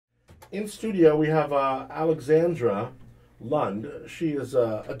In studio, we have Alexandra Lund. She is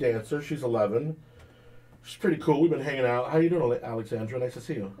a dancer. She's 11. She's pretty cool. We've been hanging out. How you doing, Alexandra? Nice to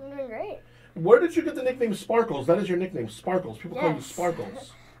see you. I'm doing great. Where did you get the nickname Sparkles? That is your nickname, Sparkles. People call you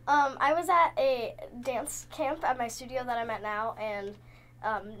Sparkles. I was at a dance camp at my studio that I'm at now, and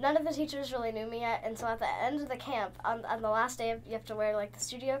none of the teachers really knew me yet. And so at the end of the camp, on the last day, you have to wear like the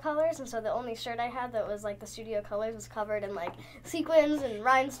studio colors. And so the only shirt I had that was like the studio colors was covered in like sequins and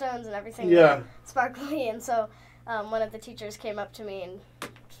rhinestones and everything. Yeah. Sparkly. And so one of the teachers came up to me and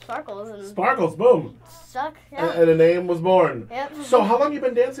Sparkles, boom. Stuck, yeah. And a name was born. Yep. So how long have you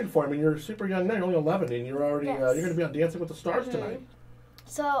been dancing for? I mean, you're super young now. You're only 11, and you're already Yes. You're going to be on Dancing with the Stars tonight.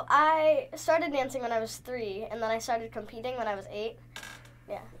 So I started dancing when I was 3, and then I started competing when I was 8.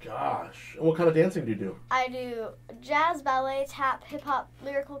 Yeah. Gosh. And what kind of dancing do you do? I do jazz, ballet, tap, hip-hop,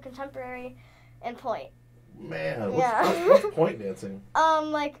 lyrical, contemporary, and point. Man, Yeah. what's point dancing?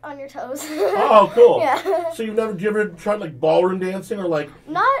 Like on your toes. Oh, cool. Yeah. So do you ever tried like ballroom dancing or like?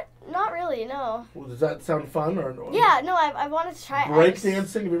 Not really, no. Well, does that sound fun or? Yeah, no, I wanted to try it. Break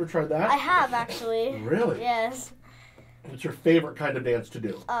dancing? Have you ever tried that? I have, actually. Really? Yes. What's your favorite kind of dance to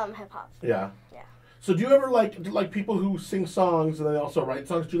do? Hip-hop. Yeah. Yeah. So do you ever like people who sing songs and they also write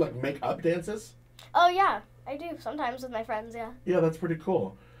songs? Do you like make up dances? Oh, yeah. I do, sometimes with my friends, yeah. Yeah, that's pretty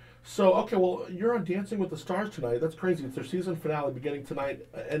cool. So, okay, well, you're on Dancing with the Stars tonight. That's crazy. It's their season finale beginning tonight,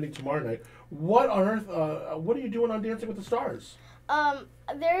 ending tomorrow night. What on earth, what are you doing on Dancing with the Stars?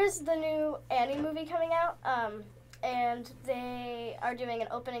 There's the new Annie movie coming out, and they are doing an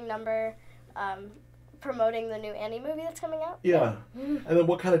opening number promoting the new Annie movie that's coming out. Yeah. And then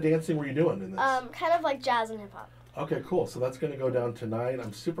what kind of dancing were you doing in this? Kind of like jazz and hip-hop. Okay, cool. So that's going to go down tonight.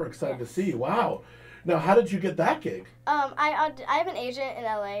 I'm super excited to see you. Wow. Now, how did you get that gig? I have an agent in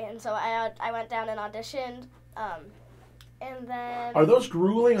LA, and so I went down and auditioned, and then... Are those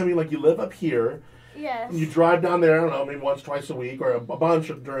grueling? I mean, like you live up here. Yes. You drive down there, I don't know, maybe once, twice a week, or a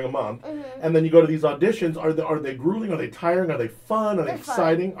bunch during a month, and then you go to these auditions. Are they grueling? Are they tiring? Are they fun? Are they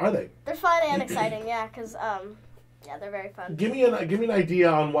exciting? Are they? They're fun and exciting, yeah, because they're very fun. Give me an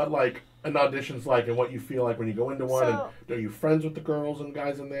idea on what like an audition's like and what you feel like when you go into one. And are you friends with the girls and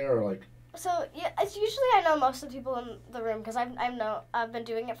guys in there, or like? So yeah, it's usually I know most of the people in the room because I've been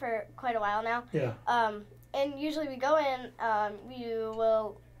doing it for quite a while now. Yeah. And usually we go in, you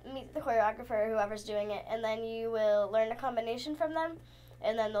will meet the choreographer, whoever's doing it, and then you will learn a combination from them,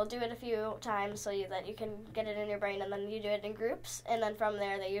 and then they'll do it a few times so that you can get it in your brain, and then you do it in groups, and then from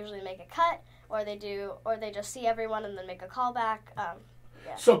there they usually make a cut, or they just see everyone and then make a callback.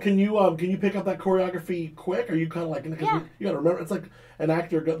 Yeah. So can you pick up that choreography quick? Or are you kind of like, because you got to remember, it's like an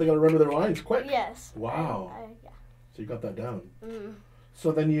actor, they got to remember their lines quick. Yes. Wow. Yeah. So you got that down. Mm-hmm.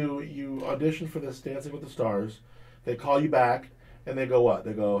 So then you audition for this Dancing with the Stars. They call you back, and they go what?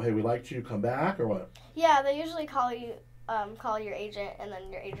 They go, hey, we liked you, come back, or what? Yeah, they usually call you, call your agent, and then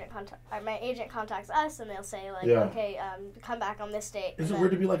my agent contacts us, and they'll say like, okay, come back on this date. Is it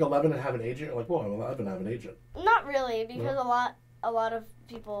weird to be like 11 and have an agent? You're like, well, I'm 11 and have an agent. Not really, because a lot of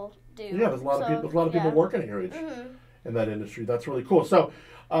people do. Yeah, there's a lot of people working at your age in that industry. That's really cool. So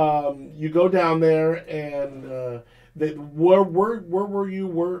you go down there, and where were you?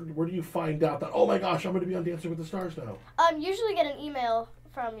 Where do you find out that, oh my gosh, I'm going to be on Dancing with the Stars now? Usually get an email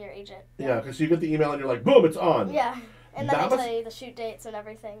from your agent. Yeah, because you get the email and you're like, boom, it's on. Yeah. And then they tell you the shoot dates and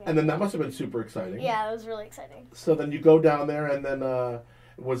everything. And then that must have been super exciting. Yeah, it was really exciting. So then you go down there, and then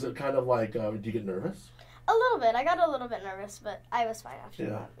was it kind of like, do you get nervous? A little bit. I got a little bit nervous, but I was fine after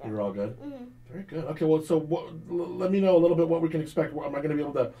that. Yeah, you were all good? Mm-hmm. Very good. Okay, well, so let me know a little bit what we can expect. Am I going to be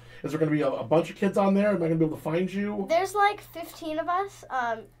able to, is there going to be a bunch of kids on there? Am I going to be able to find you? There's like 15 of us.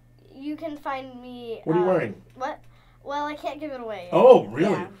 You can find me. What are you wearing? What? Well, I can't give it away yet. Oh,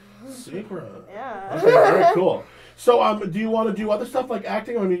 really? Yeah. Secret. Yeah. Okay, very cool. So, do you want to do other stuff like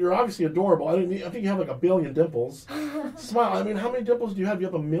acting? I mean, you're obviously adorable. I think you have like 1 billion dimples. Smile. I mean, how many dimples do you have? You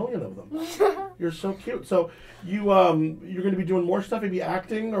have 1 million of them. You're so cute. So, you're going to be doing more stuff, maybe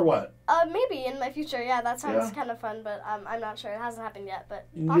acting or what? Maybe in my future. Yeah, that sounds kind of fun, but I'm not sure. It hasn't happened yet, but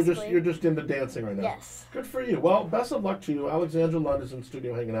possibly. You're just into dancing right now. Yes. Good for you. Well, best of luck to you. Alexandra Lund is in the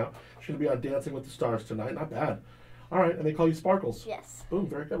studio hanging out. She's going to be on Dancing with the Stars tonight. Not bad. All right, and they call you Sparkles. Yes. Boom,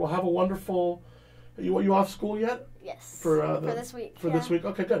 very good. Well, have a wonderful. You off school yet? Yes. For this week. For this week.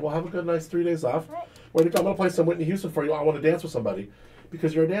 Okay, good. Well, have a good, nice 3 days off. All right. Way to go. I'm going to play some Whitney Houston for you. I want to dance with somebody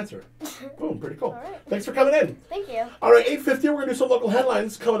because you're a dancer. Boom, pretty cool. All right. Thanks for coming in. Thank you. All right, 8:50. We're going to do some local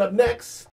headlines coming up next.